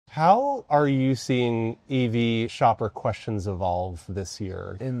How are you seeing EV shopper questions evolve this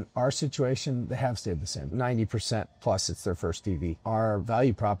year? In our situation, they have stayed the same. 90% plus it's their first EV. Our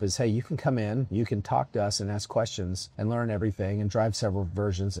value prop is, hey, you can come in, you can talk to us and ask questions and learn everything and drive several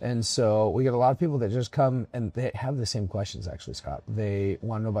versions. And so we get a lot of people that just come and they have the same questions, actually, Scott. They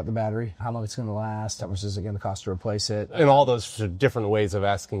want to know about the battery, how long it's going to last, how much is it going to cost to replace it. And all those different ways of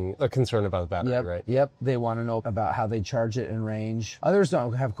asking a concern about the battery, right? Yep. They want to know about how they charge it in range. Others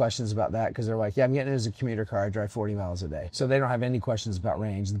don't have questions about that because they're like, yeah, I'm getting it as a commuter car. I drive 40 miles a day. So they don't have any questions about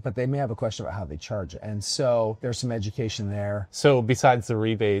range, but they may have a question about how they charge it. And so there's some education there. So besides the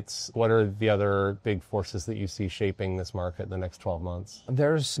rebates, what are the other big forces that you see shaping this market in the next 12 months?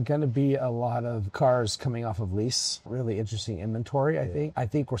 There's going to be a lot of cars coming off of lease. Really interesting inventory, I think. I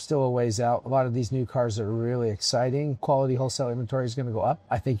think we're still a ways out. A lot of these new cars are really exciting. Quality wholesale inventory is going to go up.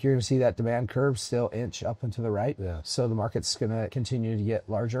 I think you're going to see that demand curve still inch up and to the right. Yeah. So the market's going to continue to get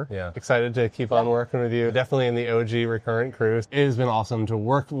larger. Yeah. Excited to keep on working with you. Definitely in the OG Recurrent crew. It has been awesome to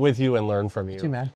work with you and learn from you. Too, man.